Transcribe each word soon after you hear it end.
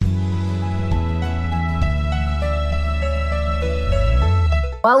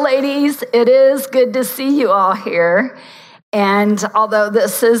Well, ladies, it is good to see you all here. And although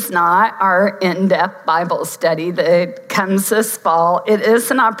this is not our in-depth Bible study that comes this fall, it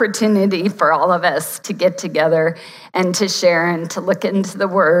is an opportunity for all of us to get together and to share and to look into the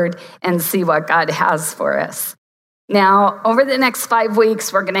Word and see what God has for us. Now, over the next 5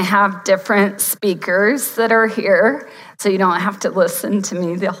 weeks, we're going to have different speakers that are here, so you don't have to listen to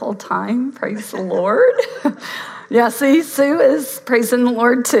me the whole time. Praise the Lord. Yeah, see, Sue is praising the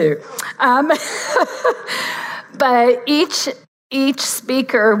Lord too. But each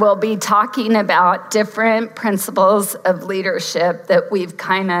speaker will be talking about different principles of leadership that we've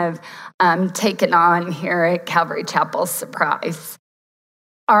kind of taken on here at Calvary Chapel Surprise.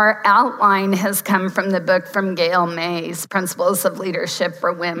 Our outline has come from the book from Gail May's Principles of Leadership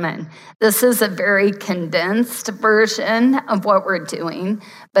for Women. This is a very condensed version of what we're doing,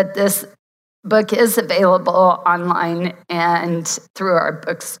 but this book is available online and through our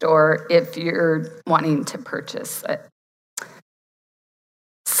bookstore if you're wanting to purchase it.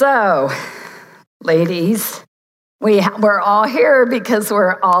 So, ladies, we're all here because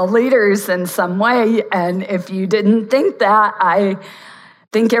we're all leaders in some way, and if you didn't think that, I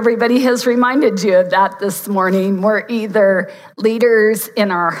think everybody has reminded you of that this morning. We're either leaders in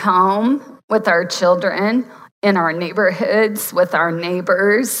our home with our children, in our neighborhoods with our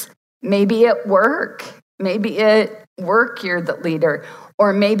neighbors, maybe at work. Maybe at work you're the leader,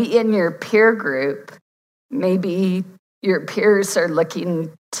 or maybe in your peer group. Maybe your peers are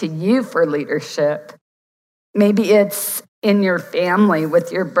looking to you for leadership. Maybe it's in your family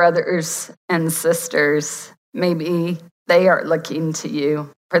with your brothers and sisters. Maybe they are looking to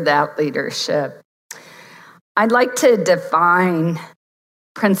you for that leadership. I'd like to define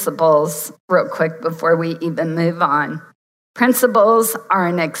principles real quick before we even move on. Principles are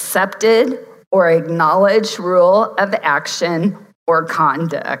an accepted or acknowledged rule of action or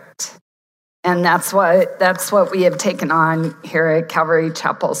conduct. And that's what we have taken on here at Calvary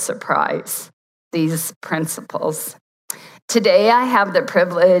Chapel Surprise, these principles. Today, I have the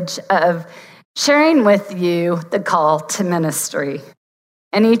privilege of sharing with you the call to ministry.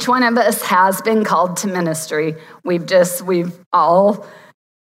 And each one of us has been called to ministry. We've all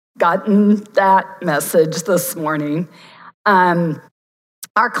gotten that message this morning.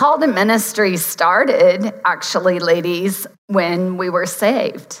 Our call to ministry started, actually, ladies, when we were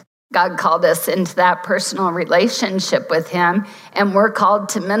saved. God called us into that personal relationship with Him, and we're called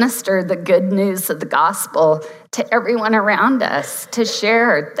to minister the good news of the gospel to everyone around us, to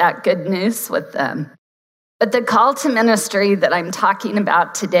share that good news with them. But the call to ministry that I'm talking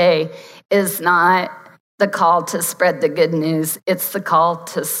about today is not the call to spread the good news, it's the call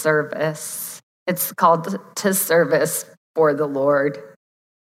to service. It's the call to service for the Lord.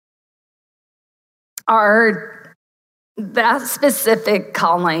 That specific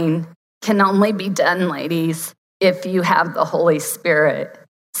calling can only be done, ladies, if you have the Holy Spirit.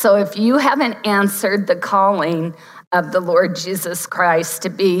 So if you haven't answered the calling of the Lord Jesus Christ to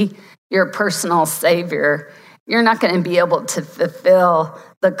be your personal Savior, you're not going to be able to fulfill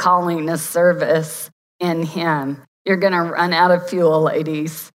the calling of service in Him. You're going to run out of fuel,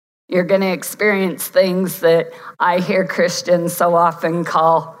 ladies. You're going to experience things that I hear Christians so often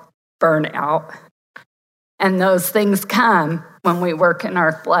call burnout. And those things come when we work in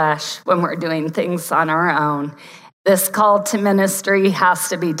our flesh, when we're doing things on our own. This call to ministry has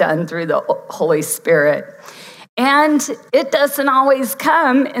to be done through the Holy Spirit. And it doesn't always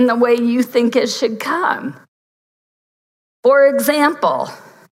come in the way you think it should come. For example,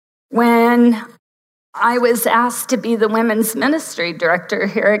 when I was asked to be the women's ministry director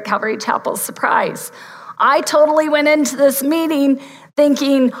here at Calvary Chapel Surprise, I totally went into this meeting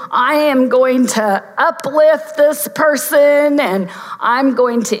thinking I am going to uplift this person and I'm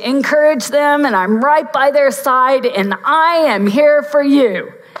going to encourage them and I'm right by their side and I am here for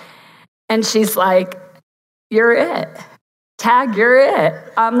you. And she's like, "You're it. Tag, you're it."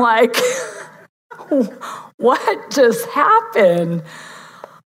 I'm like, what just happened?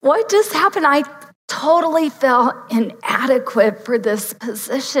 What just happened? I totally felt inadequate for this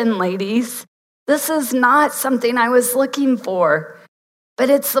position, ladies. This is not something I was looking for. But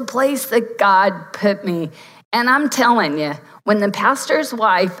it's the place that God put me. And I'm telling you, when the pastor's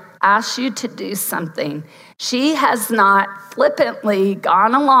wife asks you to do something, she has not flippantly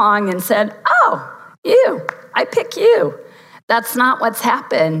gone along and said, "Oh, you, I pick you." That's not what's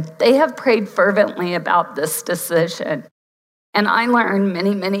happened. They have prayed fervently about this decision. And I learned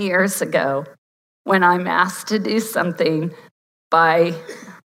many, many years ago, when I'm asked to do something by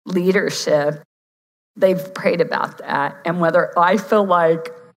leadership, they've prayed about that and whether I feel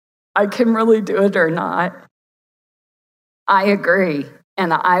like I can really do it or not. I agree.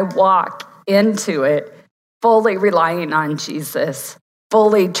 and I walk into it fully relying on Jesus,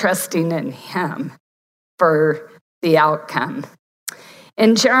 fully trusting in him for the outcome.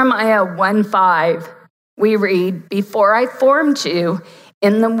 In Jeremiah 1:5, we read, "Before I formed you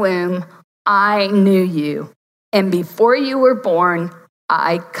in the womb, I knew you. And before you were born,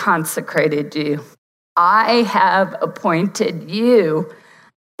 I consecrated you. I have appointed you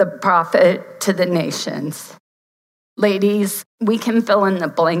the prophet to the nations." Ladies, we can fill in the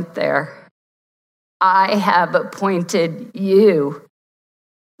blank there. I have appointed you.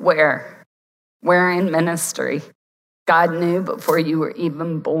 Where? Where in ministry? God knew before you were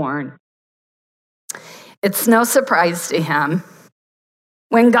even born. It's no surprise to him.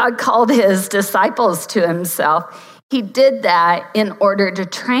 When God called his disciples to himself, he did that in order to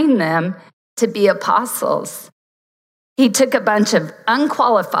train them to be apostles. He took a bunch of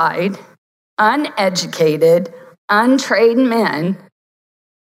unqualified, uneducated, untrained men,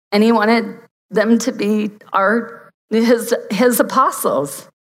 and he wanted them to be his apostles.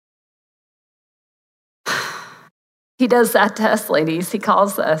 He does that to us, ladies. He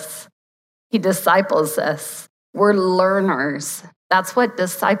calls us. He disciples us. We're learners. That's what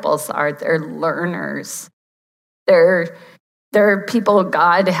disciples are. They're learners. They're people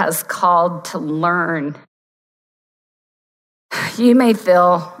God has called to learn. You may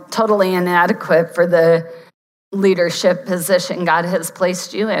feel totally inadequate for the leadership position God has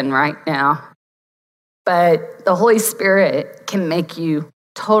placed you in right now, but the Holy Spirit can make you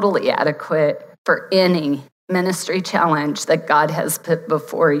totally adequate for any ministry challenge that God has put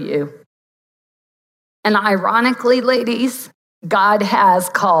before you. And ironically, ladies, God has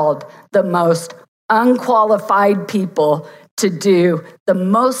called the most unqualified people to do the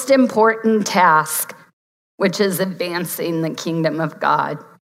most important task, which is advancing the kingdom of God.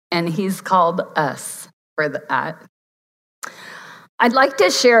 And he's called us for that. I'd like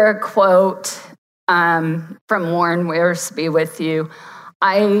to share a quote from Warren Wiersbe with you.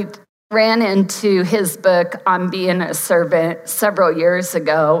 I ran into his book on being a servant several years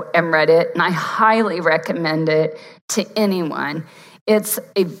ago and read it, and I highly recommend it to anyone. It's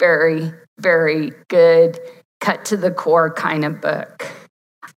a very, very good, cut to the core kind of book.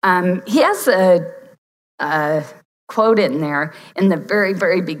 He has a quote in there in the very,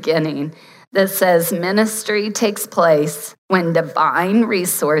 very beginning that says, "Ministry takes place when divine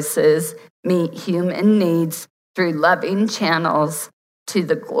resources meet human needs through loving channels to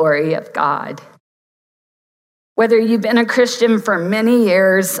the glory of God." Whether you've been a Christian for many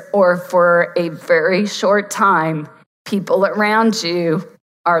years or for a very short time, people around you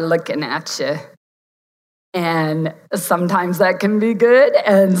are looking at you. And sometimes that can be good,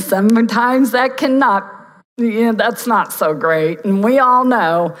 and sometimes that cannot. That's not so great. And we all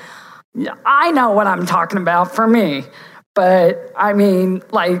know, I know what I'm talking about for me. But I mean,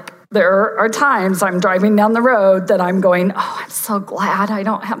 there are times I'm driving down the road that I'm going, oh, I'm so glad I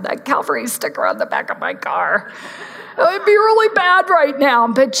don't have that Calvary sticker on the back of my car. It would be really bad right now.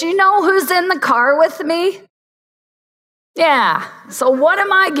 But you know who's in the car with me? Yeah. So what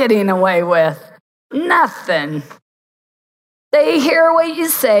am I getting away with? Nothing. They hear what you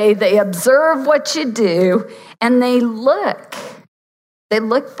say, they observe what you do, and they look. They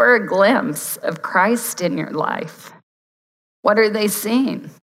look for a glimpse of Christ in your life. What are they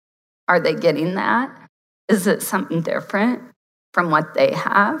seeing? Are they getting that? Is it something different from what they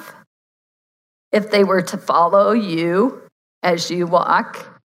have? If they were to follow you as you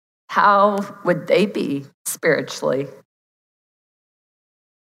walk, how would they be spiritually?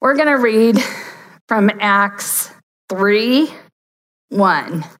 We're going to read from Acts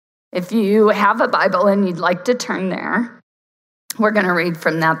 3:1. If you have a Bible and you'd like to turn there, we're going to read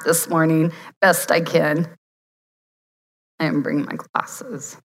from that this morning, best I can. I didn't bring my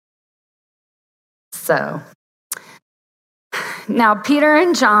glasses. So, now Peter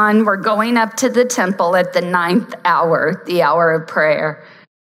and John were going up to the temple at the 9th hour, the hour of prayer.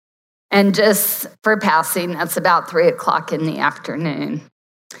 And just for passing, that's about 3:00 in the afternoon.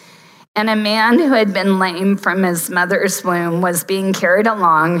 And a man who had been lame from his mother's womb was being carried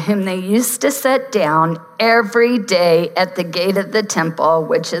along, whom they used to set down every day at the gate of the temple,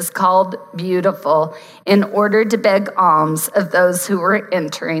 which is called Beautiful, in order to beg alms of those who were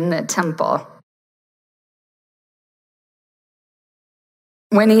entering the temple.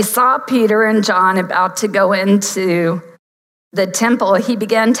 When he saw Peter and John about to go into the temple, he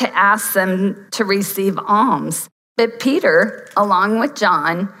began to ask them to receive alms. But Peter, along with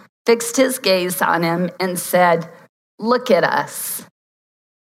John, fixed his gaze on him and said, "Look at us."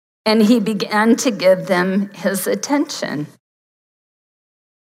 And he began to give them his attention,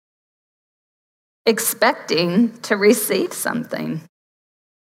 expecting to receive something.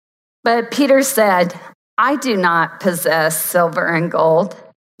 But Peter said, I do not possess silver and gold,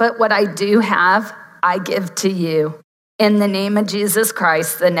 but what I do have, I give to you. In the name of Jesus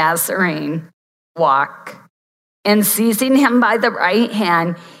Christ, the Nazarene, walk. And seizing him by the right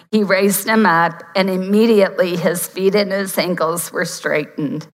hand, he raised him up, and immediately his feet and his ankles were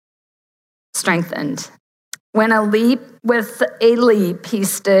strengthened. With a leap, he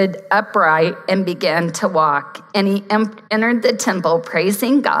stood upright and began to walk. And he entered the temple,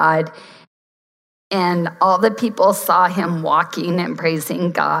 praising God. And all the people saw him walking and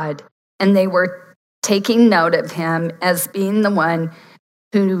praising God. And they were taking note of him as being the one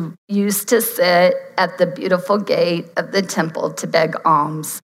who used to sit at the beautiful gate of the temple to beg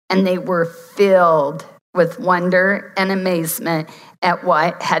alms. And they were filled with wonder and amazement at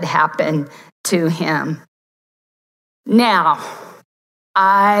what had happened to him. Now,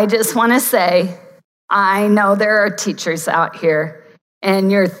 I just want to say, I know there are teachers out here,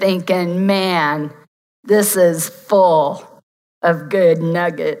 and you're thinking, man, this is full of good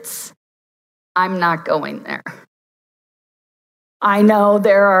nuggets. I'm not going there. I know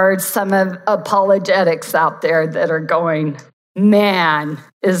there are some apologetics out there that are going, man,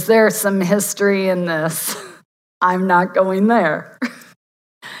 is there some history in this? I'm not going there.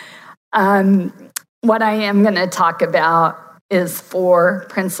 What I am going to talk about is 4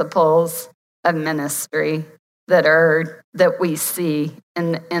 principles of ministry that we see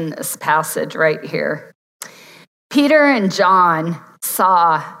in this passage right here. Peter and John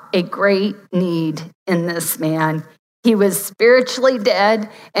saw a great need in this man. He was spiritually dead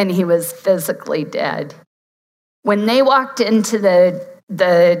and he was physically dead. When they walked into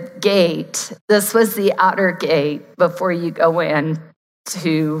the gate, this was the outer gate before you go in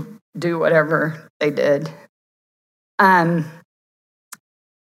to do whatever they did.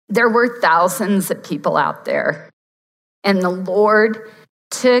 There were thousands of people out there, and the Lord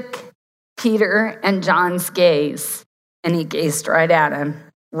took Peter and John's gaze, and he gazed right at him,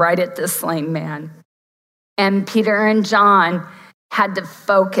 right at this lame man. And Peter and John had to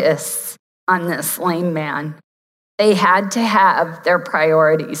focus on this lame man. They had to have their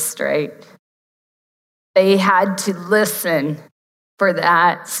priorities straight. They had to listen for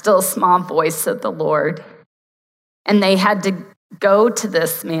that still small voice of the Lord. And they had to go to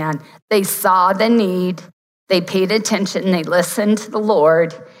this man. They saw the need, they paid attention, they listened to the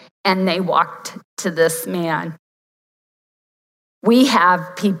Lord, and they walked to this man. We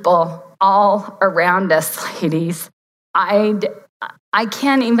have people all around us, ladies. I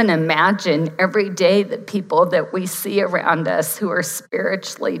can't even imagine every day the people that we see around us who are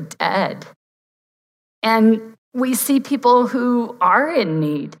spiritually dead. And we see people who are in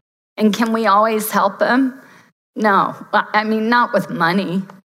need. And can we always help them? No. I mean, not with money.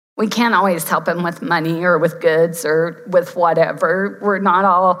 We can't always help them with money or with goods or with whatever. We're not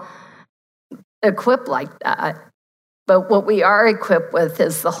all equipped like that. But what we are equipped with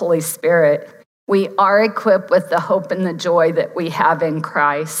is the Holy Spirit. We are equipped with the hope and the joy that we have in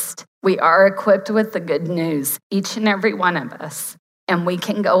Christ. We are equipped with the good news, each and every one of us. And we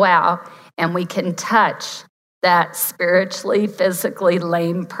can go out and we can touch that spiritually, physically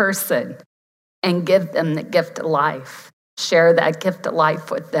lame person and give them the gift of life, share that gift of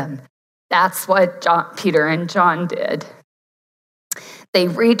life with them. That's what Peter and John did. They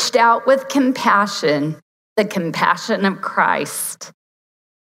reached out with compassion, the compassion of Christ.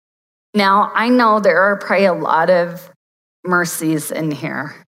 Now, I know there are probably a lot of mercies in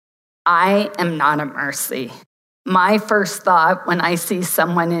here. I am not a mercy. My first thought when I see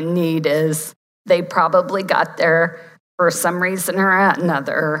someone in need is they probably got there for some reason or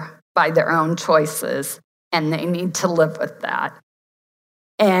another by their own choices, and they need to live with that.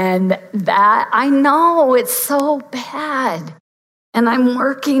 And that, I know it's so bad, and I'm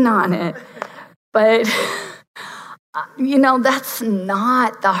working on it. But, that's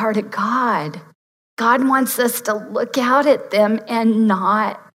not the heart of God. God wants us to look out at them and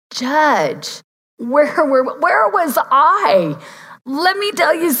not judge. Where was I? Let me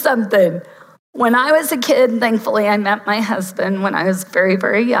tell you something. When I was a kid, thankfully, I met my husband when I was very,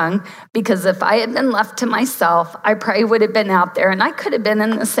 very young, because if I had been left to myself, I probably would have been out there and I could have been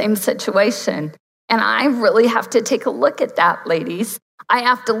in the same situation. And I really have to take a look at that, ladies. I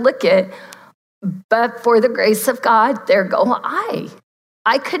have to look at, but for the grace of God, there go I.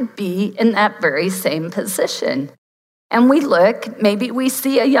 I could be in that very same position. And we look, maybe we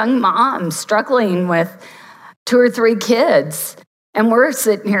see a young mom struggling with 2 or 3 kids. And we're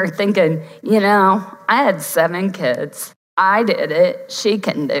sitting here thinking, I had 7 kids. I did it. She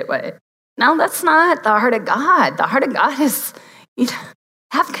can do it. No, that's not the heart of God. The heart of God is,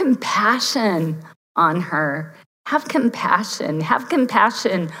 have compassion on her. Have compassion. Have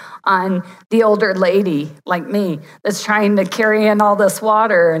compassion on the older lady like me that's trying to carry in all this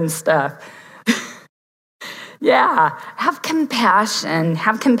water and stuff. Yeah, have compassion.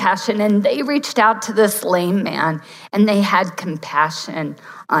 Have compassion. And they reached out to this lame man and they had compassion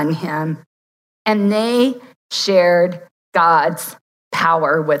on him. And they shared God's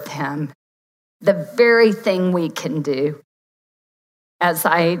power with him. The very thing we can do. As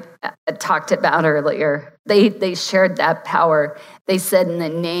I talked about earlier, they shared that power. They said, in the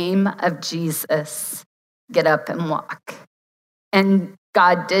name of Jesus, get up and walk. And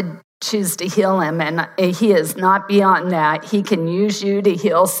God did choose to heal him, and he is not beyond that. He can use you to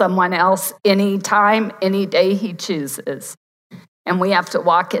heal someone else anytime, any day he chooses. And we have to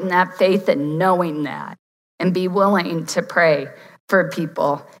walk in that faith and knowing that and be willing to pray for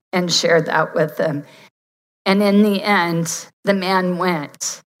people and share that with them. And in the end, the man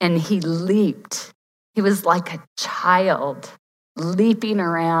went and he leaped. He was like a child leaping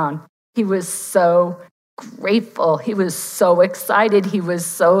around. He was so grateful. He was so excited. He was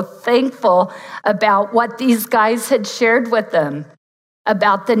so thankful about what these guys had shared with him,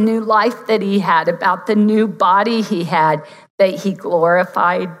 about the new life that he had, about the new body he had, that he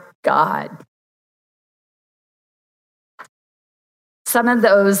glorified God. Some of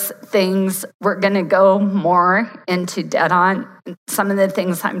those things we're going to go more into depth on. Some of the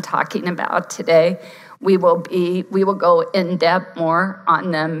things I'm talking about today, we will go in depth more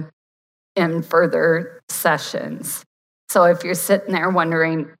on them in further sessions. So if you're sitting there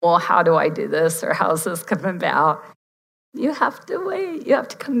wondering, well, how do I do this or how's this come about? You have to wait. You have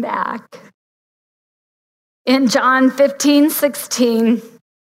to come back. In John 15:16,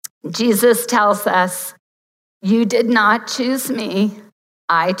 Jesus tells us, you did not choose me,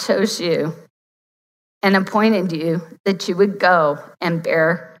 I chose you and appointed you that you would go and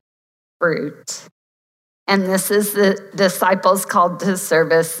bear fruit. And this is the disciples' call to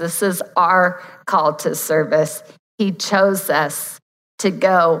service. This is our call to service. He chose us to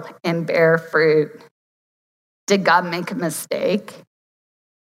go and bear fruit. Did God make a mistake?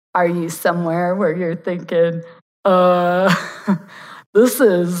 Are you somewhere where you're thinking, this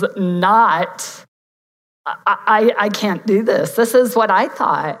is not... I can't do this. This is what I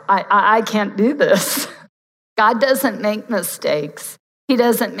thought. I can't do this. God doesn't make mistakes. He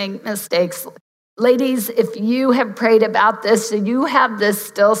doesn't make mistakes. Ladies, if you have prayed about this, you have this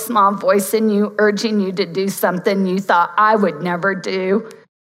still small voice in you urging you to do something you thought I would never do.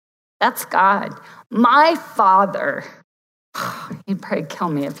 That's God. My father, he'd probably kill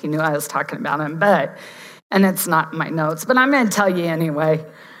me if he knew I was talking about him, and it's not in my notes, but I'm going to tell you anyway.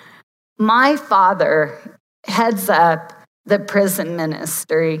 My father heads up the prison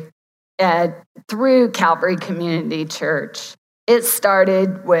ministry through Calvary Community Church. It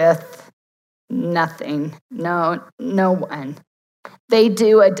started with nothing, no one. They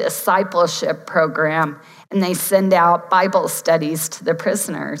do a discipleship program and they send out Bible studies to the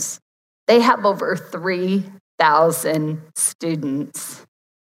prisoners. They have over 3,000 students.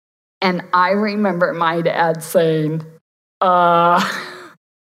 And I remember my dad saying,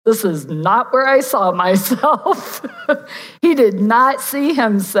 this is not where I saw myself. He did not see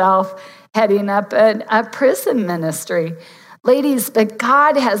himself heading up a prison ministry. Ladies, but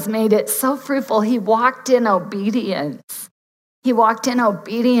God has made it so fruitful. He walked in obedience. He walked in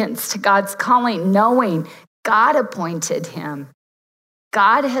obedience to God's calling, knowing God appointed him.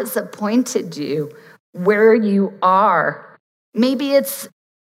 God has appointed you where you are. Maybe it's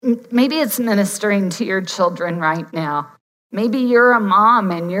ministering to your children right now. Maybe you're a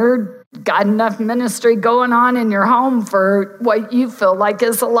mom and you're got enough ministry going on in your home for what you feel like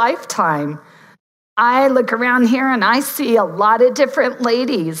is a lifetime. I look around here and I see a lot of different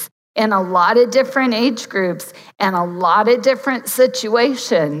ladies in a lot of different age groups and a lot of different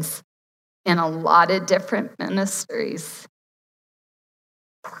situations in a lot of different ministries.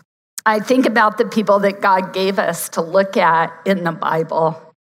 I think about the people that God gave us to look at in the Bible.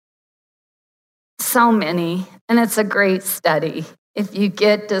 So many, and it's a great study. If you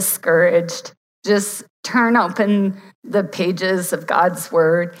get discouraged, just turn open the pages of God's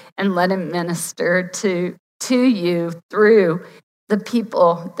word and let him minister to you through the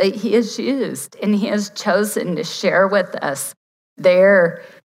people that he has used and he has chosen to share with us their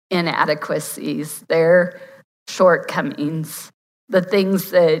inadequacies, their shortcomings, the things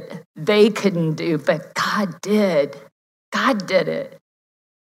that they couldn't do, but God did. God did it.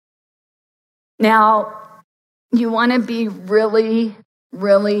 Now, you want to be really,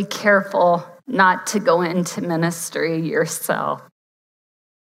 really careful not to go into ministry yourself.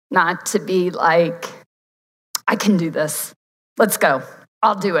 Not to be like, I can do this. Let's go.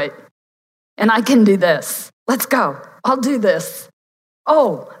 I'll do it. And I can do this. let's go. I'll do this.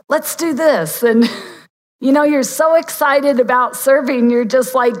 Oh, let's do this. And, you're so excited about serving. You're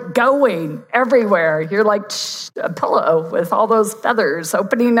just like going everywhere. You're like a pillow with all those feathers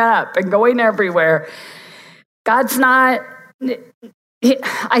opening up and going everywhere. God's not,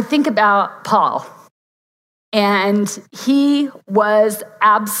 I think about Paul, and he was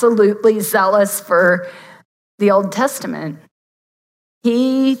absolutely zealous for the Old Testament.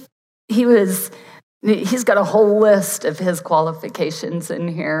 He's got a whole list of his qualifications in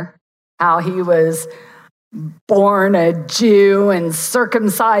here, how he was born a Jew and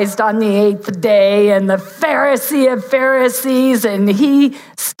circumcised on the 8th day and the Pharisee of Pharisees, and he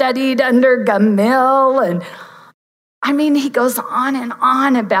studied under Gamaliel. And he goes on and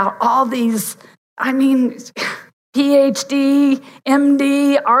on about all these, PhD,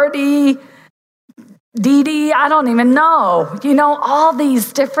 MD, RD, DD, I don't even know, all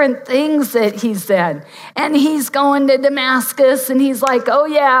these different things that he's in. And he's going to Damascus, and he's like, oh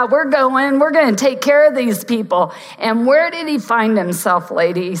yeah, we're going to take care of these people. And where did he find himself,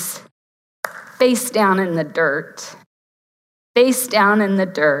 ladies? Face down in the dirt. Face down in the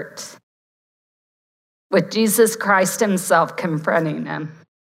dirt, with Jesus Christ himself confronting him.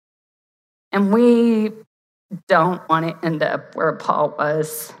 And we don't want to end up where Paul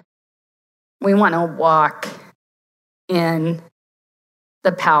was. We want to walk in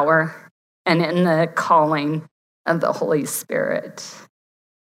the power and in the calling of the Holy Spirit.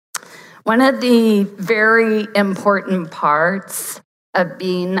 One of the very important parts of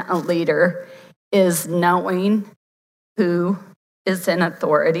being a leader is knowing who is in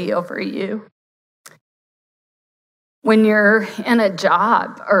authority over you. When you're in a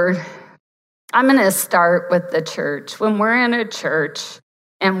job, or I'm going to start with the church. When we're in a church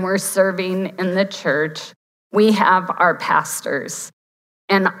and we're serving in the church, we have our pastors.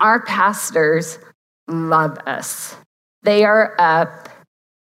 And our pastors love us. They are up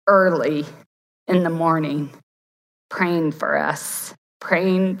early in the morning praying for us,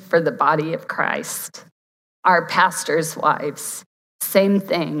 praying for the body of Christ. Our pastors' wives, same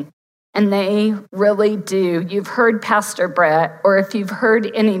thing. And they really do. You've heard Pastor Brett, or if you've heard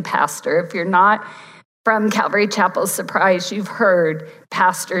any pastor, if you're not from Calvary Chapel Surprise, you've heard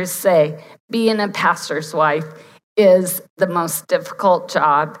pastors say, being a pastor's wife is the most difficult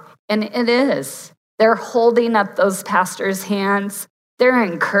job. And it is. They're holding up those pastors' hands. They're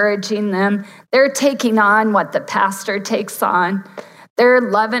encouraging them. They're taking on what the pastor takes on. They're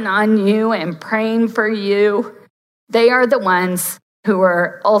loving on you and praying for you. They are the ones who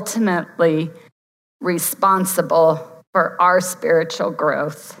are ultimately responsible for our spiritual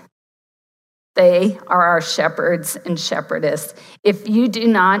growth. They are our shepherds and shepherdess. If you do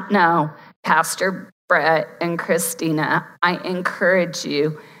not know Pastor Brett and Christina, I encourage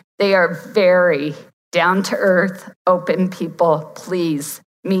you. They are very down-to-earth, open people. Please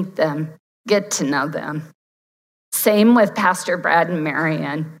meet them, get to know them. Same with Pastor Brad and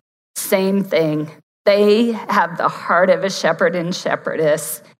Marianne. Same thing. They have the heart of a shepherd and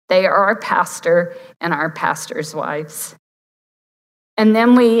shepherdess. They are our pastor and our pastor's wives. And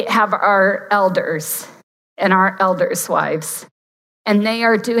then we have our elders and our elders' wives. And they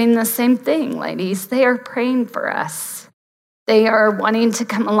are doing the same thing, ladies. They are praying for us. They are wanting to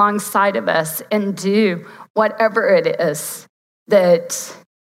come alongside of us and do whatever it is that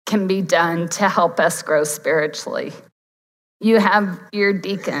can be done to help us grow spiritually. You have your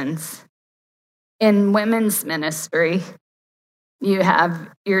deacons. In women's ministry, you have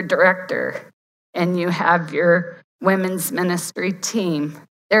your director and you have your women's ministry team.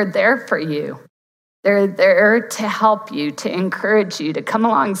 They're there for you. They're there to help you, to encourage you, to come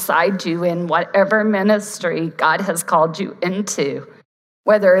alongside you in whatever ministry God has called you into,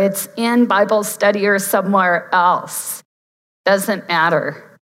 whether it's in Bible study or somewhere else. Doesn't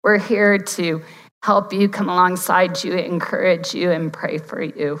matter. We're here to help you, come alongside you, encourage you, and pray for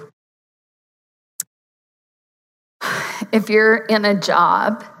you. If you're in a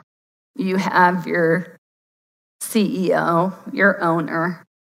job, you have your CEO, your owner,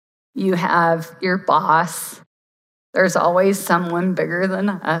 you have your boss. There's always someone bigger than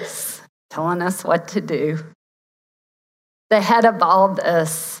us telling us what to do. The head of all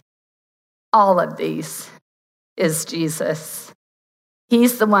this, all of these, is Jesus.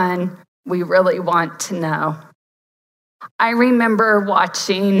 He's the one we really want to know. I remember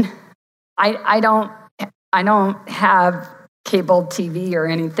watching, I don't have cable TV or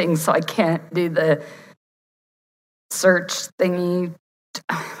anything, so I can't do the search thingy.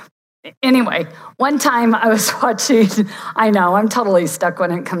 Anyway, one time I was watching, I know, I'm totally stuck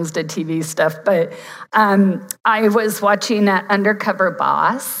when it comes to TV stuff, but I was watching Undercover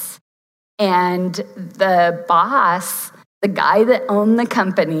Boss, And the boss, the guy that owned the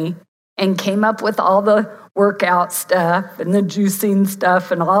company and came up with all the workout stuff and the juicing stuff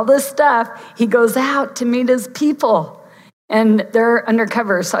and all this stuff, he goes out to meet his people. And they're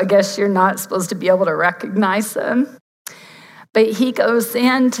undercover, so I guess you're not supposed to be able to recognize them. But he goes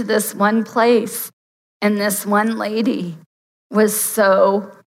into this one place, and this one lady was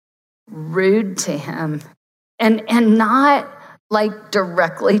so rude to him. And not like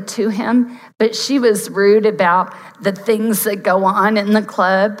directly to him, but she was rude about the things that go on in the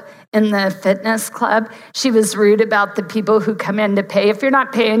club, in the fitness club. She was rude about the people who come in to pay. If you're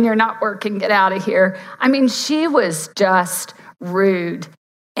not paying, you're not working, get out of here. I mean, she was just rude.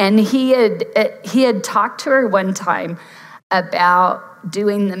 And he had talked to her one time about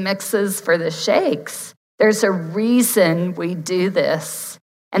doing the mixes for the shakes. There's a reason we do this.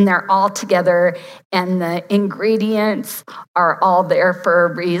 And they're all together, and the ingredients are all there for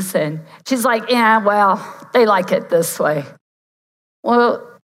a reason. She's like, yeah, well, they like it this way. Well,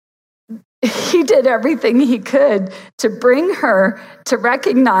 he did everything he could to bring her to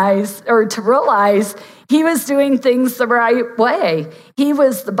recognize or to realize he was doing things the right way. He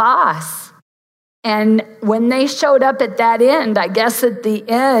was the boss. And when they showed up at that end, I guess at the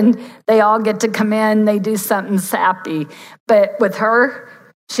end, they all get to come in, they do something sappy. But with her,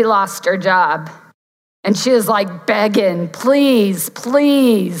 she lost her job. And she was like begging, please,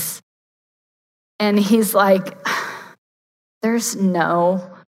 please. And he's like, there's no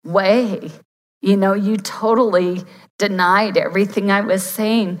way. You know, you totally denied everything I was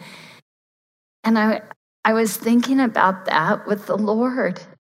saying. And I was thinking about that with the Lord.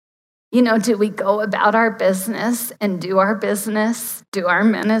 You know, do we go about our business and do our business, do our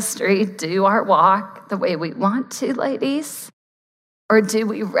ministry, do our walk the way we want to, ladies? Or do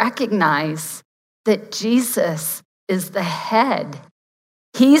we recognize that Jesus is the head?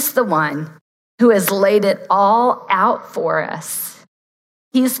 He's the one who has laid it all out for us.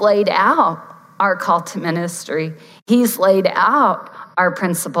 He's laid out our call to ministry. He's laid out our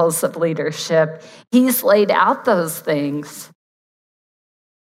principles of leadership. He's laid out those things.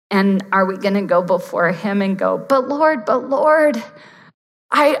 And are we going to go before him and go, but Lord,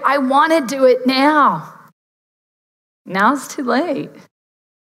 I want to do it now. Now's too late.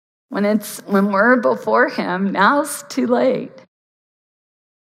 When we're before him, now's too late.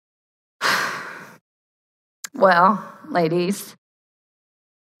 Well, ladies,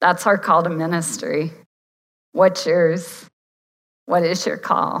 that's our call to ministry. What's yours? What is your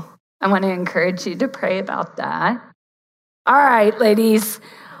call? I want to encourage you to pray about that. All right, ladies,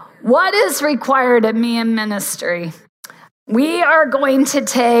 what is required of me in ministry? We are going to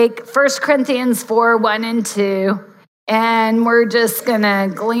take 1 Corinthians 4, 1 and 2, and we're just going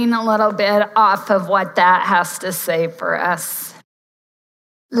to glean a little bit off of what that has to say for us.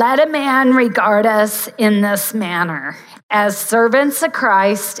 Let a man regard us in this manner, as servants of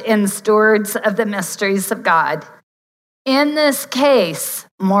Christ and stewards of the mysteries of God. In this case,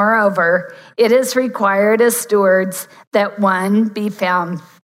 moreover, it is required as stewards that one be found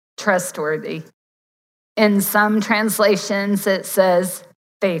trustworthy. In some translations, it says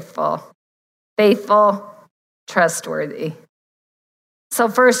faithful. Faithful, trustworthy. So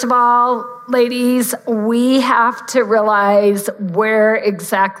first of all, ladies, we have to realize where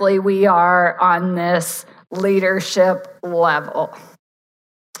exactly we are on this leadership level.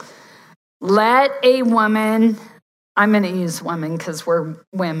 Let a woman, I'm going to use woman because we're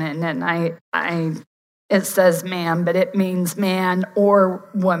women, and it says man, but it means man or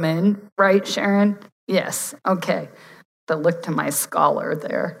woman, right, Sharon? Yes, okay. But look to my scholar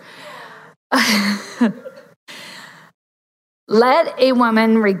there. Let a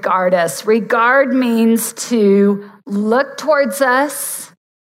woman regard us. Regard means to look towards us,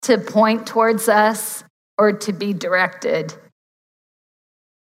 to point towards us, or to be directed.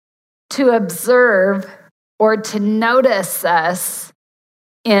 To observe or to notice us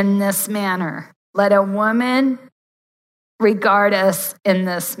in this manner. Let a woman regard us in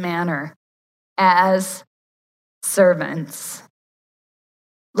this manner as servants.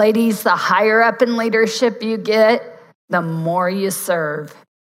 Ladies, the higher up in leadership you get, the more you serve.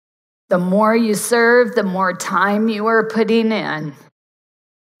 The more you serve, the more time you are putting in.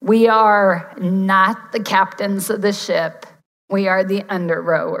 We are not the captains of the ship. We are the under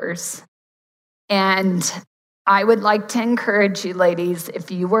rowers. And I would like to encourage you, ladies,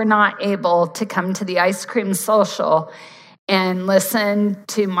 if you were not able to come to the ice cream social and listen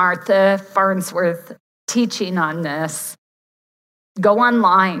to Martha Farnsworth teaching on this, go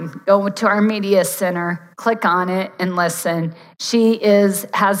online, go to our media center, click on it and listen. She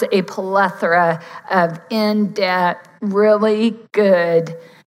has a plethora of in-depth, really good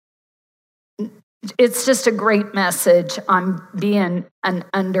It's just a great message on being an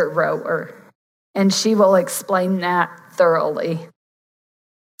under rower. And she will explain that thoroughly.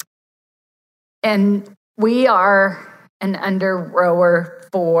 And we are an under rower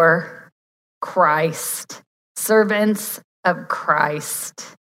for Christ, servants of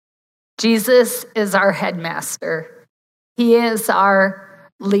Christ. Jesus is our headmaster. He is our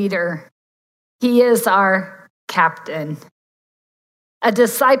leader. He is our captain. A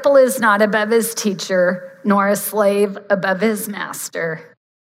disciple is not above his teacher, nor a slave above his master.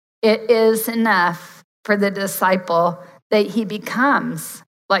 It is enough for the disciple that he becomes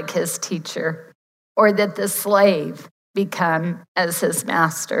like his teacher, or that the slave become as his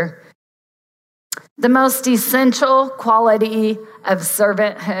master. The most essential quality of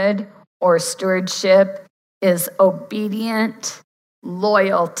servanthood or stewardship is obedient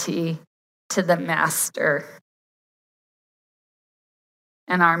loyalty to the master.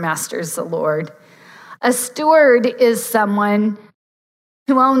 And our master is the Lord. A steward is someone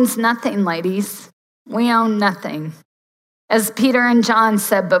who owns nothing, ladies. We own nothing. As Peter and John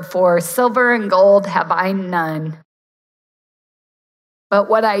said before, silver and gold have I none. But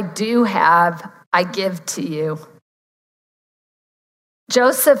what I do have, I give to you.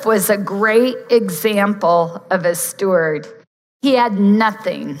 Joseph was a great example of a steward. He had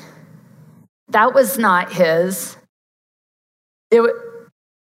nothing. That was not his.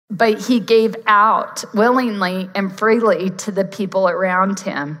 But he gave out willingly and freely to the people around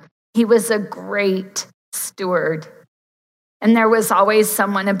him. He was a great steward. And there was always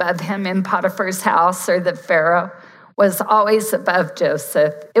someone above him in Potiphar's house, or the Pharaoh was always above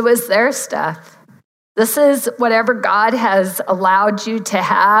Joseph. It was their stuff. This is whatever God has allowed you to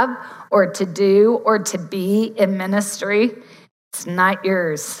have or to do or to be in ministry. It's not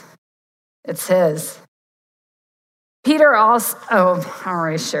yours. It's his. Peter also, I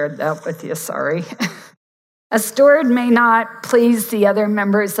already shared that with you, sorry. A steward may not please the other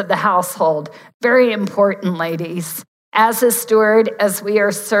members of the household. Very important, ladies. As a steward, as we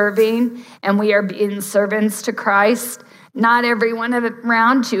are serving and we are being servants to Christ, not everyone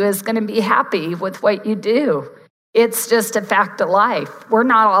around you is going to be happy with what you do. It's just a fact of life. We're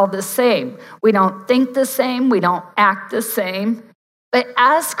not all the same. We don't think the same. We don't act the same. But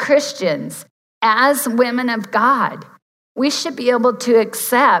as Christians, as women of God, we should be able to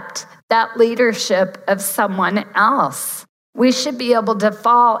accept that leadership of someone else. We should be able to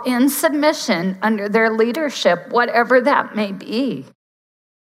fall in submission under their leadership, whatever that may be.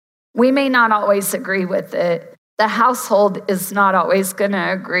 We may not always agree with it. The household is not always going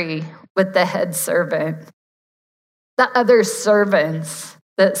to agree with the head servant. The other servants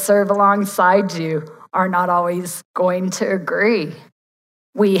that serve alongside you are not always going to agree.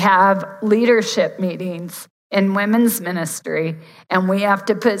 We have leadership meetings in women's ministry, and we have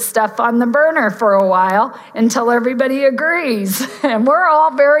to put stuff on the burner for a while until everybody agrees. And we're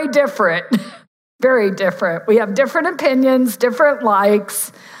all very different, very different. We have different opinions, different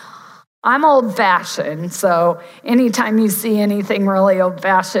likes. I'm old-fashioned, so anytime you see anything really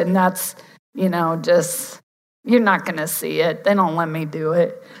old-fashioned, that's, just, you're not going to see it. They don't let me do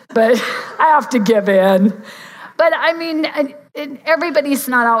it, but I have to give in. But I mean, everybody's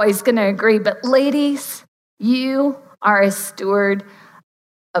not always going to agree, but ladies, you are a steward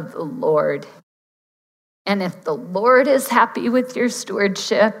of the Lord. And if the Lord is happy with your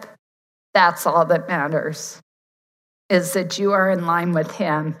stewardship, that's all that matters, is that you are in line with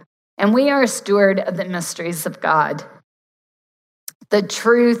him. And we are a steward of the mysteries of God, the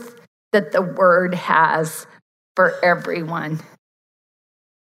truth that the word has for everyone.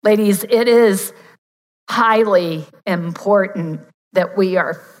 Ladies, it is highly important that we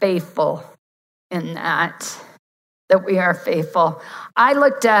are faithful in that we are faithful. I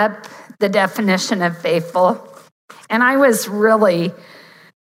looked up the definition of faithful, and I was really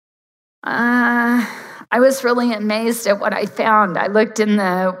amazed at what I found. I looked in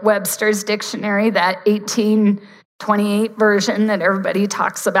the Webster's dictionary, that 1828 version that everybody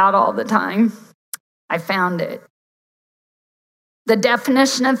talks about all the time. I found it. The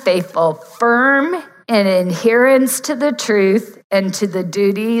definition of faithful: firm in adherence to the truth and to the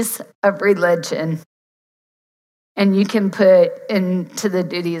duties of religion. And you can put into the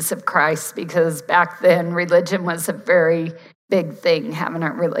duties of Christ, because back then religion was a very big thing, having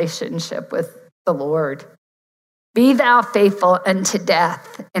a relationship with the Lord. Be thou faithful unto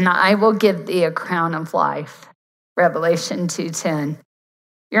death, and I will give thee a crown of life. Revelation 2:10.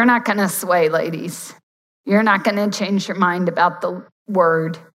 You're not going to sway, ladies. You're not going to change your mind about the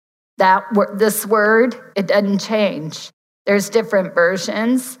word. This word, it doesn't change. There's different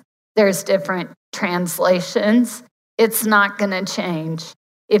versions. There's different translations. It's not going to change.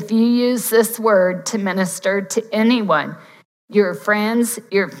 If you use this word to minister to anyone, your friends,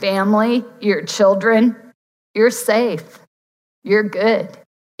 your family, your children, you're safe. You're good.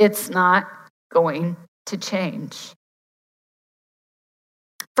 It's not going to change.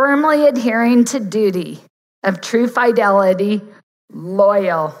 Firmly adhering to duty of true fidelity,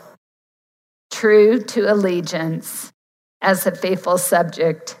 loyal, true to allegiance as a faithful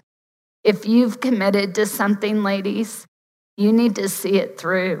subject. If you've committed to something, ladies, you need to see it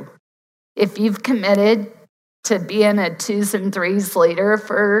through. If you've committed to being a 2s and 3s leader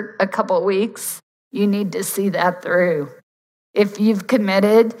for a couple of weeks, you need to see that through. If you've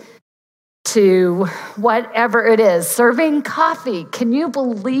committed to whatever it is, serving coffee, can you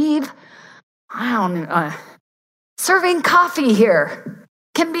believe? I don't know. Serving coffee here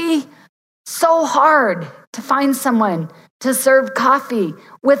can be so hard to find someone to serve coffee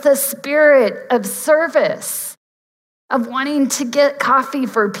with a spirit of service, of wanting to get coffee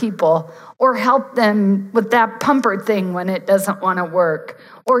for people or help them with that pumper thing when it doesn't want to work,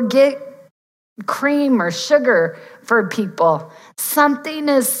 or get cream or sugar for people. Something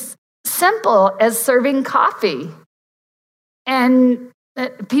as simple as serving coffee. And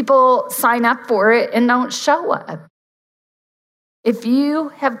people sign up for it and don't show up. If you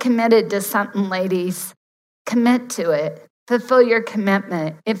have committed to something, ladies, commit to it. Fulfill your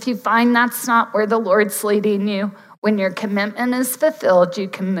commitment. If you find that's not where the Lord's leading you, when your commitment is fulfilled, you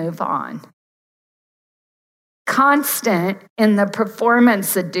can move on. Constant in the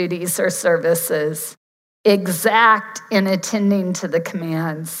performance of duties or services. Exact in attending to the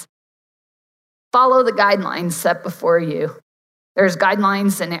commands. Follow the guidelines set before you. There's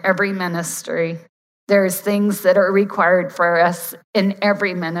guidelines in every ministry. There's things that are required for us in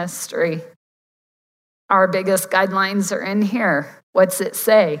every ministry. Our biggest guidelines are in here. What's it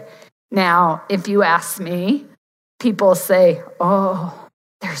say? Now, if you ask me, people say, oh,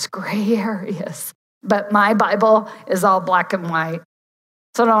 there's gray areas. But my Bible is all black and white.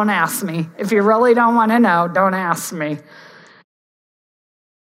 So don't ask me. If you really don't want to know, don't ask me.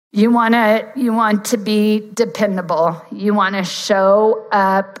 You want to be dependable. You want to show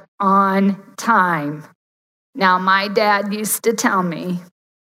up on time. Now, my dad used to tell me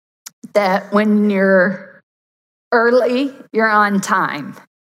that when you're early, you're on time.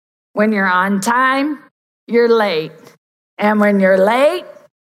 When you're on time, you're late. And when you're late,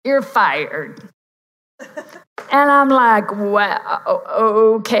 you're fired. And I'm like, wow,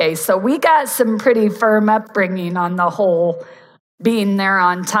 okay. So we got some pretty firm upbringing on the whole being there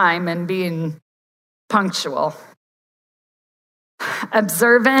on time and being punctual.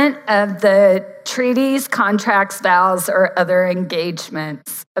 Observant of the treaties, contracts, vows, or other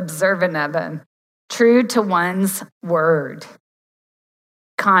engagements. Observant of them. True to one's word.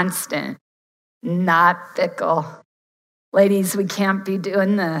 Constant. Not fickle. Ladies, we can't be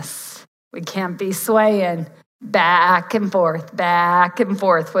doing this. We can't be swaying back and forth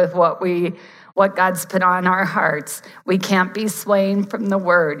with what God's put on our hearts. We can't be swaying from the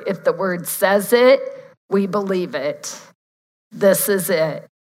word. If the word says it, we believe it. This is it.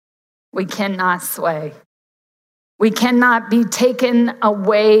 We cannot sway. We cannot be taken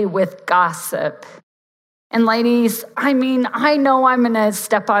away with gossip. And ladies, I know I'm going to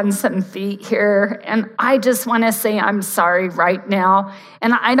step on some feet here, and I just want to say I'm sorry right now.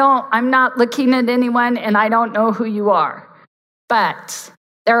 And I'm not looking at anyone, and I don't know who you are. But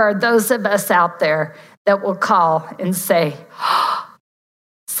there are those of us out there that will call and say, oh,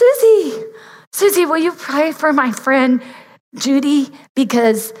 Susie, will you pray for my friend Judy?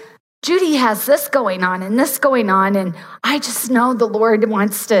 Because Judy has this going on and this going on, and I just know the Lord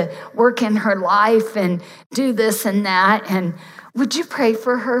wants to work in her life and do this and that, and would you pray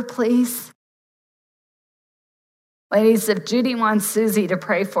for her, please? Ladies, if Judy wants Susie to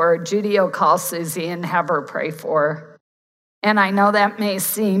pray for her, Judy will call Susie and have her pray for her. And I know that may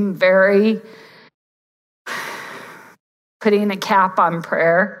seem very putting a cap on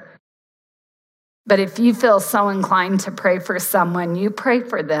prayer, but if you feel so inclined to pray for someone, you pray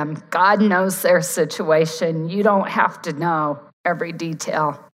for them. God knows their situation. You don't have to know every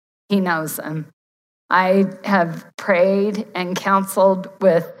detail. He knows them. I have prayed and counseled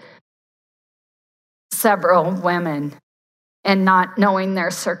with several women and not knowing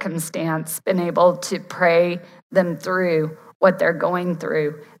their circumstance, been able to pray them through what they're going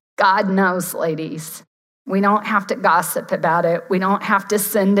through. God knows, ladies. We don't have to gossip about it. We don't have to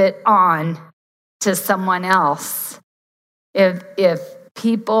send it on to someone else. If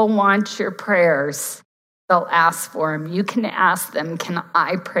people want your prayers, they'll ask for them. You can ask them, can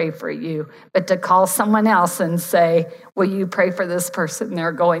I pray for you? But to call someone else and say, will you pray for this person?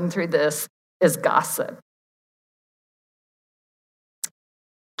 They're going through this, is gossip.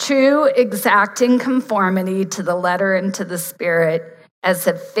 True, exacting conformity to the letter and to the spirit as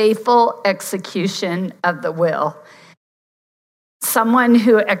a faithful execution of the will. Someone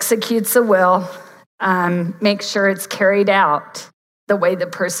who executes a will makes sure it's carried out the way the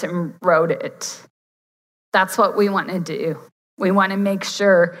person wrote it. That's what we want to do. We want to make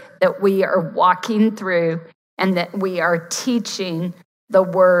sure that we are walking through and that we are teaching the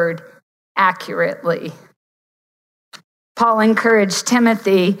word accurately. Paul encouraged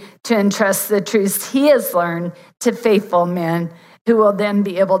Timothy to entrust the truths he has learned to faithful men who will then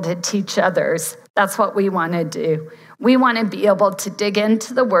be able to teach others. That's what we want to do. We want to be able to dig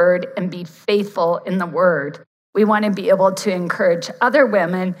into the word and be faithful in the word. We want to be able to encourage other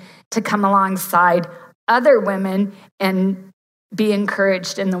women to come alongside other women and be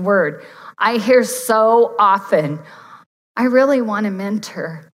encouraged in the word. I hear so often, I really want a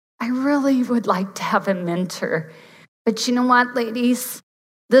mentor. I really would like to have a mentor. But you know what, ladies?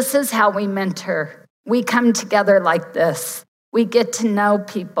 This is how we mentor. We come together like this. We get to know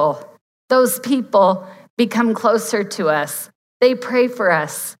people. Those people become closer to us. They pray for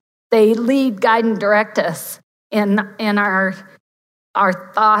us. They lead, guide, and direct us in our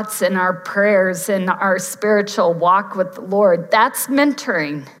thoughts and our prayers and our spiritual walk with the Lord. That's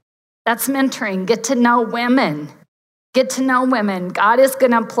mentoring. That's mentoring. Get to know women. Get to know women. God is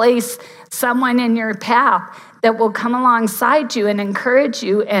going to place someone in your path that will come alongside you and encourage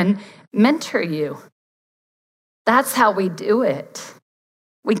you and mentor you. That's how we do it.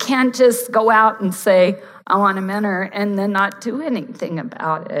 We can't just go out and say, I want a mentor, and then not do anything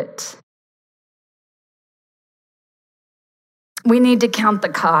about it. We need to count the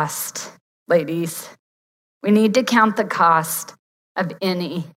cost, ladies. We need to count the cost of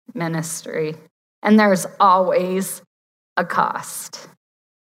any ministry. And there's always a cost.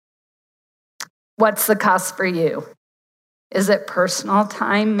 What's the cost for you? Is it personal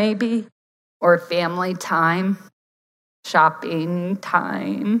time, maybe? Or family time? Shopping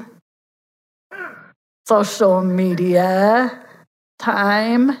time? Social media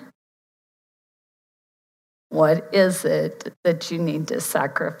time? What is it that you need to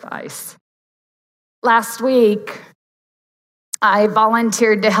sacrifice? Last week, I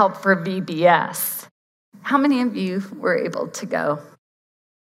volunteered to help for VBS. How many of you were able to go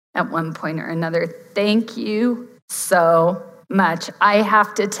at one point or another? Thank you so much. I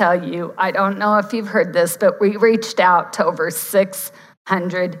have to tell you, I don't know if you've heard this, but we reached out to over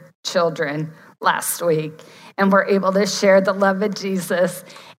 600 children last week, and we're able to share the love of Jesus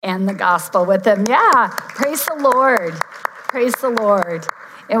and the gospel with them. Yeah, praise the Lord. Praise the Lord.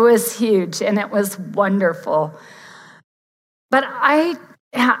 It was huge, and it was wonderful. But I'm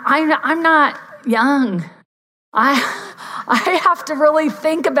not young. I have to really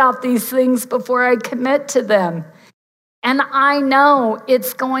think about these things before I commit to them. And I know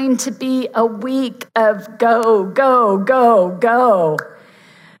it's going to be a week of go, go, go, go.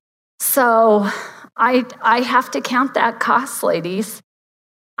 So I have to count that cost, ladies.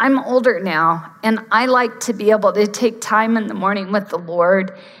 I'm older now, and I like to be able to take time in the morning with the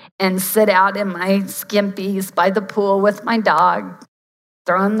Lord and sit out in my skimpies by the pool with my dog,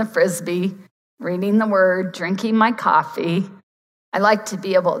 throwing the frisbee, reading the word, drinking my coffee. I like to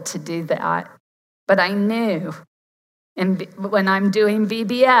be able to do that. But I knew when I'm doing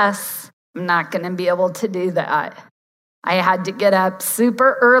VBS, I'm not going to be able to do that. I had to get up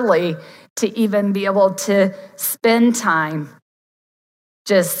super early to even be able to spend time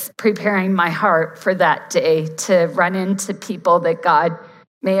just preparing my heart for that day to run into people that God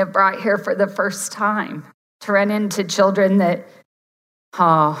may have brought here for the first time, to run into children that,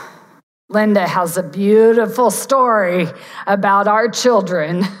 Linda has a beautiful story about our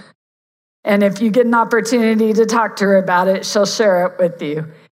children. And if you get an opportunity to talk to her about it, she'll share it with you.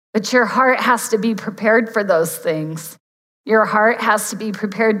 But your heart has to be prepared for those things. Your heart has to be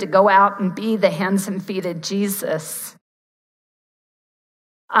prepared to go out and be the hands and feet of Jesus.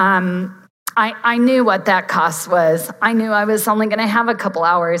 I knew what that cost was. I knew I was only going to have a couple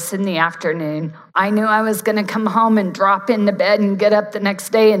hours in the afternoon. I knew I was going to come home and drop into bed and get up the next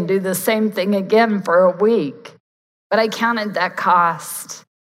day and do the same thing again for a week. But I counted that cost.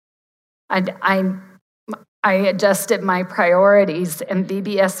 I adjusted my priorities, and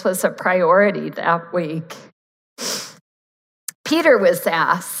VBS was a priority that week. Peter was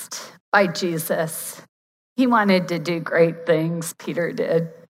asked by Jesus. He wanted to do great things, Peter did.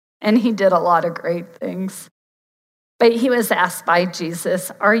 And he did a lot of great things. But he was asked by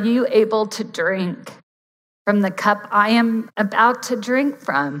Jesus, are you able to drink from the cup I am about to drink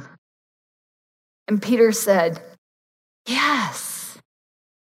from? And Peter said, yes.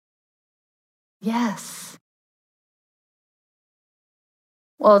 Yes.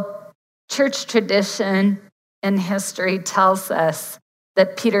 Well, church tradition and history tells us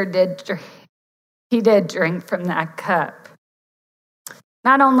that Peter did drink from that cup.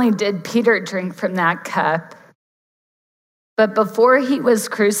 Not only did Peter drink from that cup, but before he was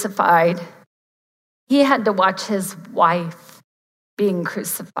crucified, he had to watch his wife being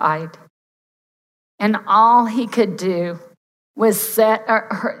crucified. And all he could do was sit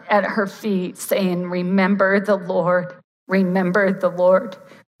at her feet saying, "Remember the Lord, remember the Lord,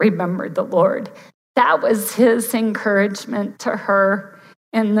 remember the Lord." That was his encouragement to her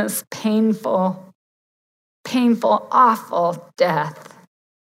in this painful, awful death.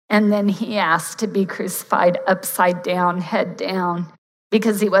 And then he asked to be crucified upside down, head down,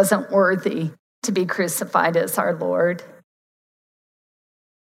 because he wasn't worthy to be crucified as our Lord.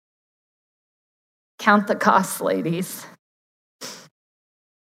 Count the cost, ladies.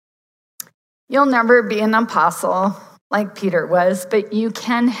 You'll never be an apostle like Peter was, but you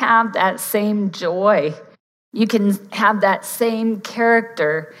can have that same joy. You can have that same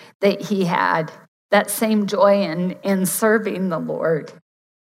character that he had, that same joy in serving the Lord.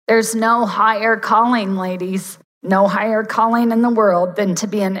 There's no higher calling, ladies, no higher calling in the world than to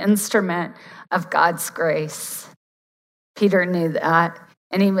be an instrument of God's grace. Peter knew that,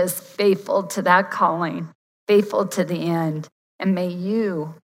 and he was faithful to that calling, faithful to the end, and may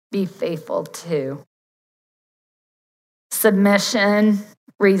you be faithful too. Submission,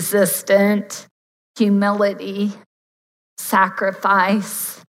 resistant, humility,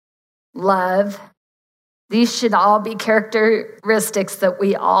 sacrifice, love. These should all be characteristics that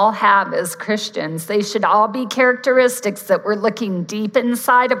we all have as Christians. They should all be characteristics that we're looking deep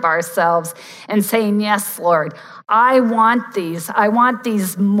inside of ourselves and saying, "Yes, Lord, I want these. I want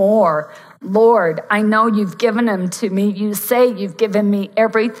these more. Lord, I know you've given them to me. You say you've given me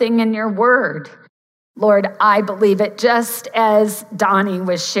everything in your word. Lord, I believe it." Just as Donnie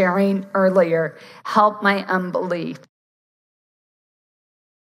was sharing earlier, help my unbelief.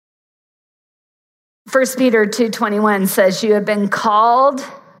 1 Peter 2:21 says, "You have been called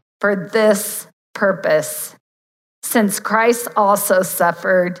for this purpose, since Christ also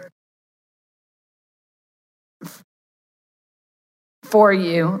suffered for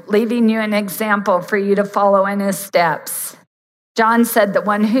you, leaving you an example for you to follow in his steps." John said, "The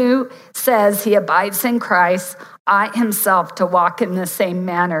one who says he abides in Christ ought himself to walk in the same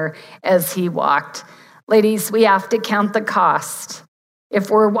manner as he walked." Ladies, we have to count the cost. If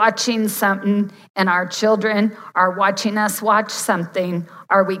we're watching something and our children are watching us watch something,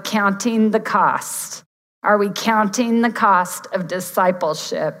 are we counting the cost? Are we counting the cost of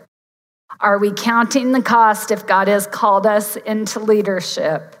discipleship? Are we counting the cost if God has called us into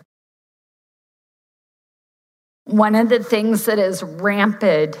leadership? One of the things that is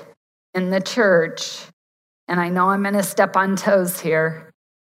rampant in the church, and I know I'm going to step on toes here,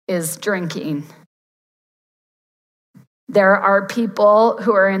 is drinking. There are people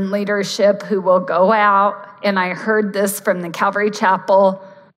who are in leadership who will go out, and I heard this from the Calvary Chapel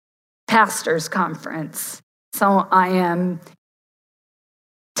Pastors Conference. So I am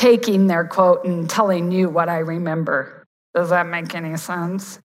taking their quote and telling you what I remember. Does that make any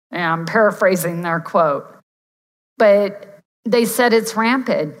sense? Yeah, I'm paraphrasing their quote. But they said it's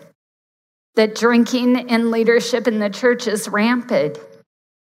rampant, that drinking in leadership in the church is rampant.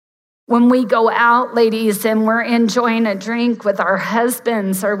 When we go out, ladies, and we're enjoying a drink with our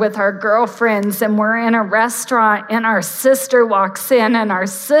husbands or with our girlfriends, and we're in a restaurant and our sister walks in and our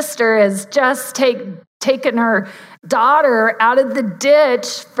sister has just taken her daughter out of the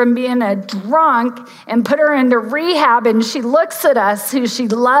ditch from being a drunk and put her into rehab, and she looks at us, who she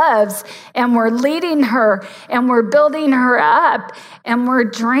loves, and we're leading her and we're building her up and we're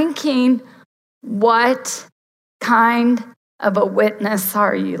drinking. What kind of a witness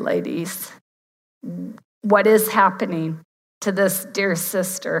are you, ladies? What is happening to this dear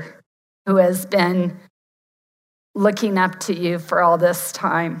sister who has been looking up to you for all this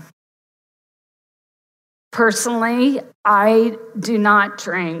time? Personally, I do not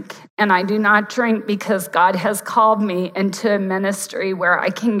drink, and I do not drink because God has called me into a ministry where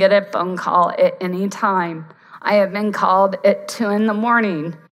I can get a phone call at any time. I have been called at 2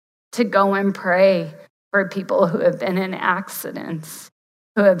 a.m. to go and pray for people who have been in accidents,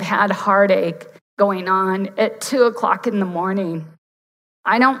 who have had heartache going on at 2:00 a.m.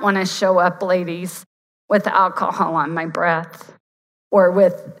 I don't want to show up, ladies, with alcohol on my breath or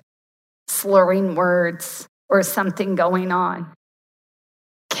with slurring words or something going on.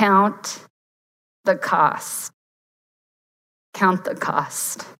 Count the cost. Count the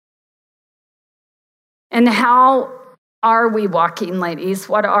cost. And how are we walking, ladies?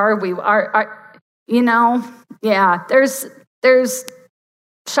 What are we? There's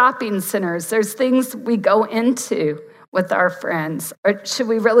shopping centers. There's things we go into with our friends. Or should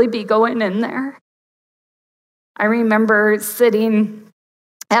we really be going in there? I remember sitting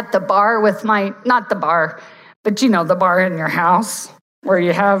at the bar with not the bar, but the bar in your house where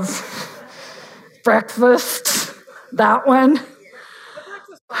you have breakfast, that one.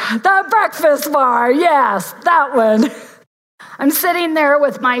 The breakfast bar, yes, that one. I'm sitting there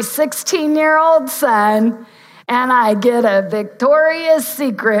with my 16-year-old son, and I get a Victoria's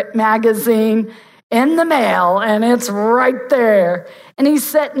Secret magazine in the mail, and it's right there. And he's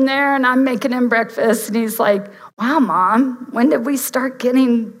sitting there, and I'm making him breakfast, and he's like, wow, Mom, when did we start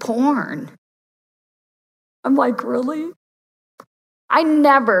getting porn? I'm like, really? I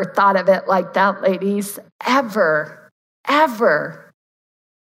never thought of it like that, ladies, ever.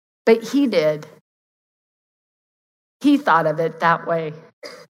 But he did. He thought of it that way.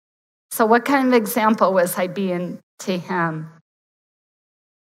 So what kind of example was I being to him?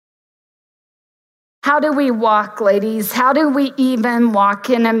 How do we walk, ladies? How do we even walk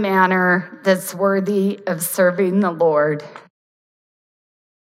in a manner that's worthy of serving the Lord?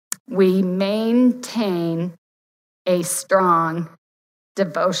 We maintain a strong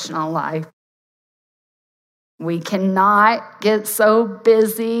devotional life. We cannot get so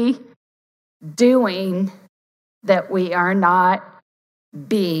busy doing that we are not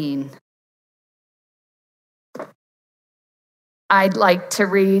being. I'd like to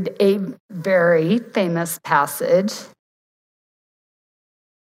read a very famous passage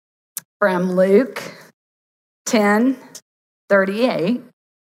from Luke 10:38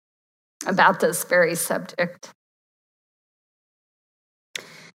 about this very subject.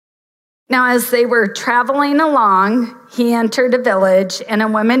 Now, as they were traveling along, he entered a village, and a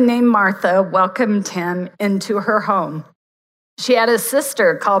woman named Martha welcomed him into her home. She had a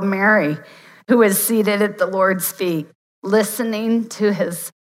sister called Mary, who was seated at the Lord's feet, listening to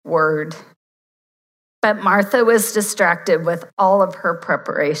his word. But Martha was distracted with all of her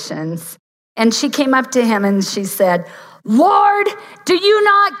preparations. And she came up to him and she said, Lord, do you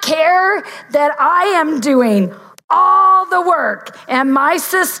not care that I am doing all the work and my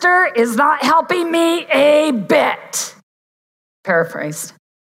sister is not helping me a bit? Paraphrased.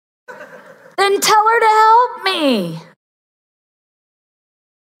 Then tell her to help me.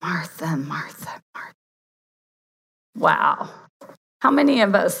 Martha, Martha, Martha. Wow. How many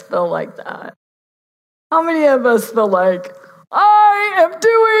of us feel like that? How many of us feel like, I am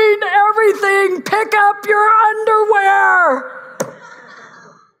doing everything, pick up your underwear?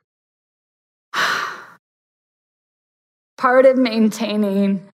 Part of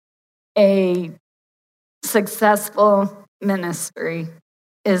maintaining a successful ministry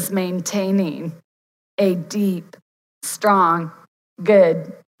is maintaining a deep, strong,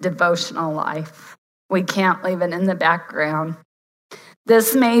 good devotional life. We can't leave it in the background.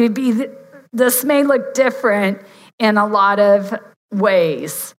 This may look different in a lot of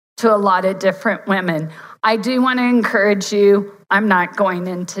ways to a lot of different women. I do want to encourage you, I'm not going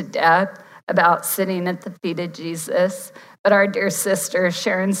into depth about sitting at the feet of Jesus, but our dear sister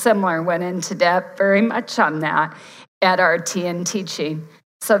Sharon Simler went into depth very much on that at our tea and teaching.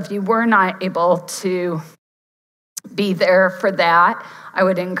 So if you were not able to be there for that, I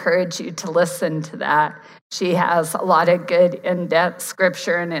would encourage you to listen to that. She has a lot of good in-depth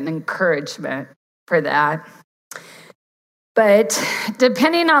scripture and an encouragement for that. But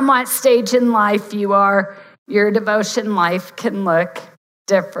depending on what stage in life you are, your devotion life can look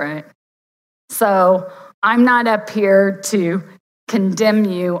different. So I'm not up here to condemn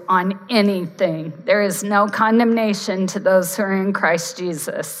you on anything. There is no condemnation to those who are in Christ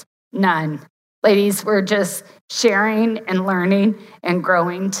Jesus. None. Ladies, we're just sharing and learning and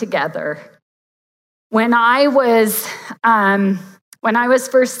growing together. When I was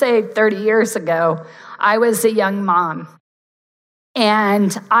first saved 30 years ago, I was a young mom,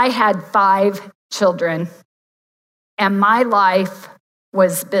 and I had 5 children, and my life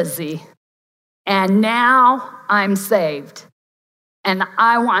was busy. And now I'm saved, and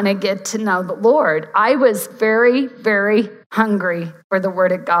I want to get to know the Lord. I was very, very hungry for the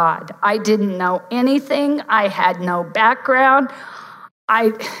Word of God. I didn't know anything. I had no background.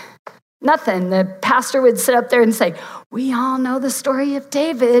 Nothing. The pastor would sit up there and say, we all know the story of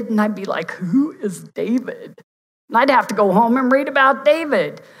David. And I'd be like, who is David? And I'd have to go home and read about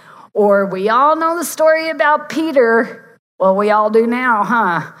David. Or we all know the story about Peter. Well, we all do now,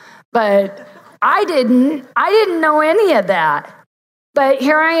 huh? But I didn't know any of that. But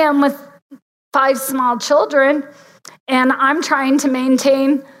here I am with 5 small children, and I'm trying to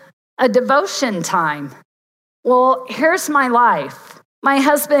maintain a devotion time. Well, here's my life. My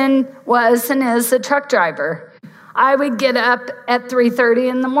husband was and is a truck driver. I would get up at 3:30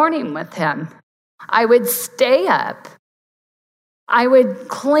 in the morning with him. I would stay up. I would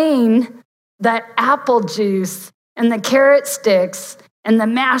clean the apple juice and the carrot sticks and the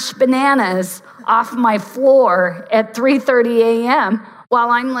mashed bananas off my floor at 3:30 a.m. while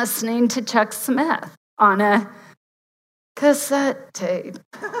I'm listening to Chuck Smith on a cassette tape.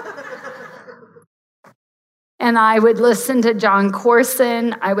 And I would listen to John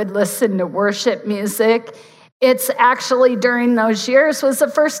Corson. I would listen to worship music. It's actually during those years was the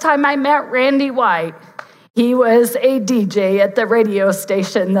first time I met Randy White. He was a DJ at the radio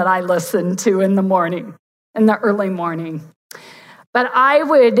station that I listened to in the morning, in the early morning. But I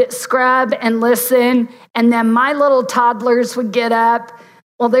would scrub and listen, and then my little toddlers would get up.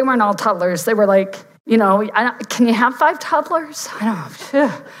 Well, they weren't all toddlers. They were like, can you have 5 toddlers?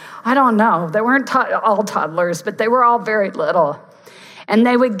 I don't know. They weren't all toddlers, but they were all very little. And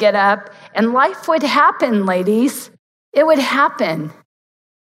they would get up, and life would happen, ladies. It would happen.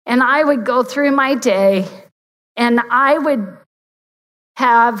 And I would go through my day, and I would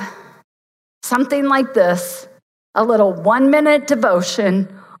have something like this, a little 1-minute devotion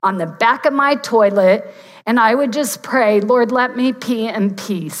on the back of my toilet, and I would just pray, Lord, let me pee in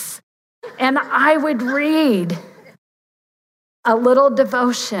peace. And I would read a little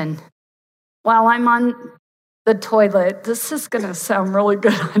devotion while I'm on the toilet. This is going to sound really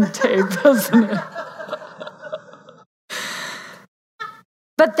good on tape, isn't it?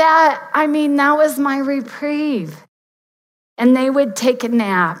 But that was my reprieve. And they would take a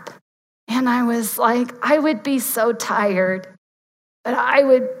nap. And I was like, I would be so tired. But I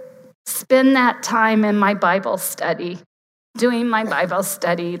would spend that time in my Bible study, doing my Bible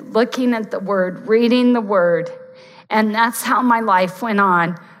study, looking at the Word, reading the Word. And that's how my life went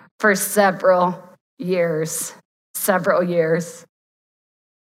on for several years.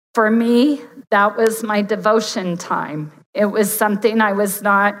 For me, that was my devotion time. It was something I was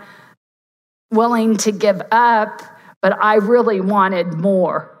not willing to give up, but I really wanted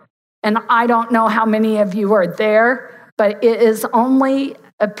more. And I don't know how many of you are there, but it is only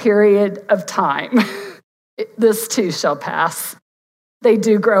a period of time. This too shall pass. They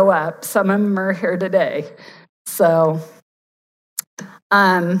do grow up. Some of them are here today. So,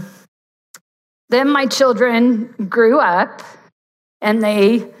 then my children grew up and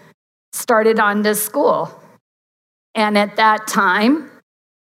they started on to school. And at that time,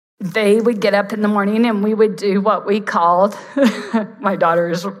 they would get up in the morning and we would do what we called, my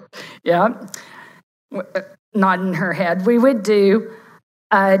daughter's, nodding her head. We would do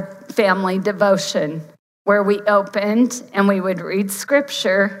a family devotion where we opened and we would read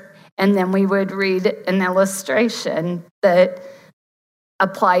scripture and then we would read an illustration that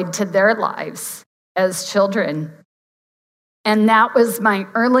applied to their lives as children. And that was my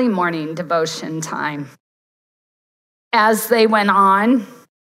early morning devotion time. As they went on,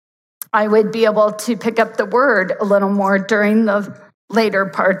 I would be able to pick up the word a little more during the later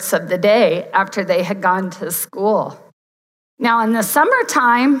parts of the day after they had gone to school. Now, in the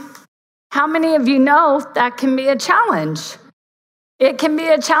summertime, how many of you know that can be a challenge? It can be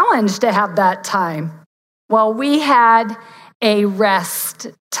a challenge to have that time. Well, we had a rest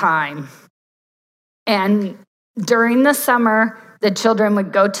time. And during the summer, the children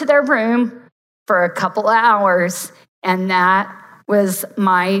would go to their room for a couple of hours, and that was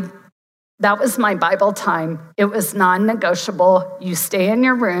my Bible time. It was non-negotiable. You stay in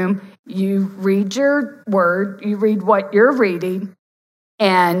your room, you read your word, you read what you're reading,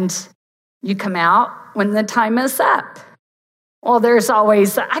 and you come out when the time is up. Well, there's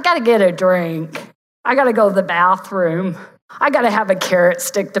always, I got to get a drink. I got to go to the bathroom. I got to have a carrot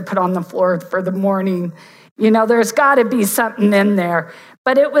stick to put on the floor for the morning. There's got to be something in there.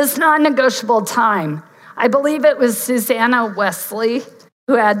 But it was non-negotiable time. I believe it was Susanna Wesley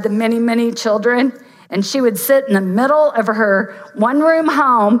who had the many, many children, and she would sit in the middle of her one-room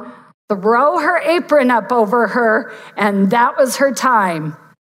home, throw her apron up over her, and that was her time.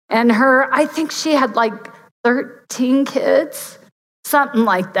 And I think she had like 13 kids, something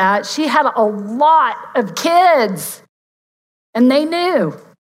like that. She had a lot of kids, and they knew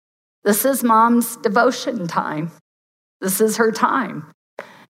this is mom's devotion time. This is her time.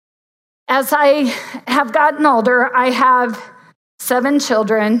 As I have gotten older, I have 7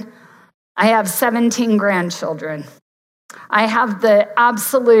 children. I have 17 grandchildren. I have the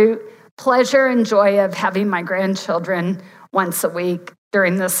absolute pleasure and joy of having my grandchildren once a week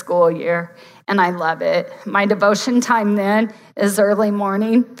during the school year, and I love it. My devotion time then is early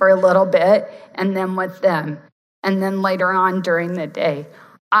morning for a little bit, and then with them, and then later on during the day.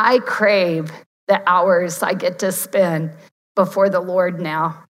 I crave the hours I get to spend before the Lord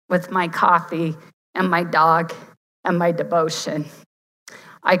now with my coffee and my dog and my devotion.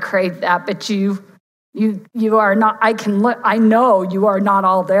 I crave that, but you are not. I know you are not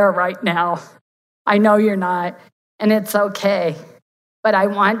all there right now. I know you're not, and it's okay. But I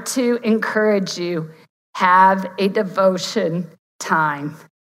want to encourage you, have a devotion time,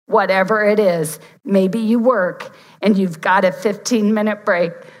 whatever it is. Maybe you work and you've got a 15-minute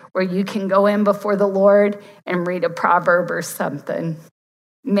break where you can go in before the Lord and read a proverb or something.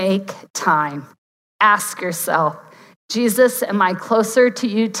 Make time. Ask yourself, Jesus, am I closer to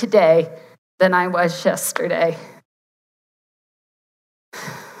you today than I was yesterday?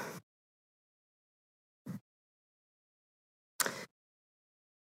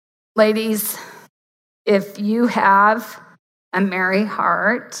 Ladies, if you have a merry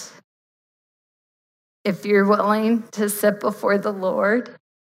heart, if you're willing to sit before the Lord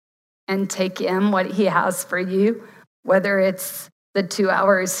and take in what he has for you, whether it's the 2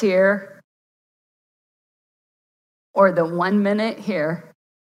 hours here or the 1 minute here,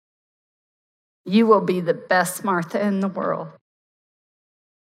 you will be the best Martha in the world.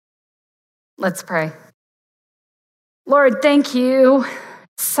 Let's pray. Lord, thank you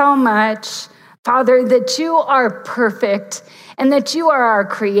so much, Father, that you are perfect and that you are our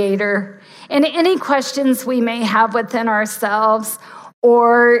creator. And any questions we may have within ourselves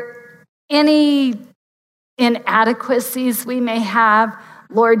or any inadequacies we may have,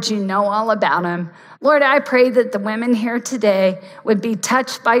 Lord, you know all about them. Lord, I pray that the women here today would be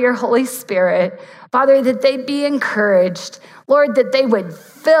touched by your Holy Spirit. Father, that they'd be encouraged. Lord, that they would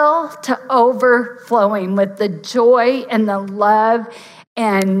fill to overflowing with the joy and the love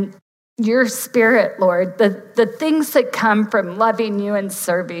and your spirit, Lord, the things that come from loving you and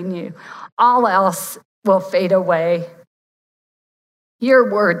serving you. All else will fade away. Your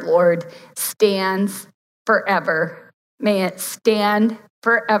word, Lord, stands forever. May it stand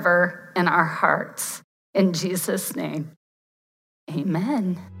forever in our hearts. In Jesus' name,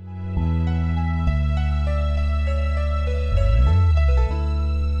 amen.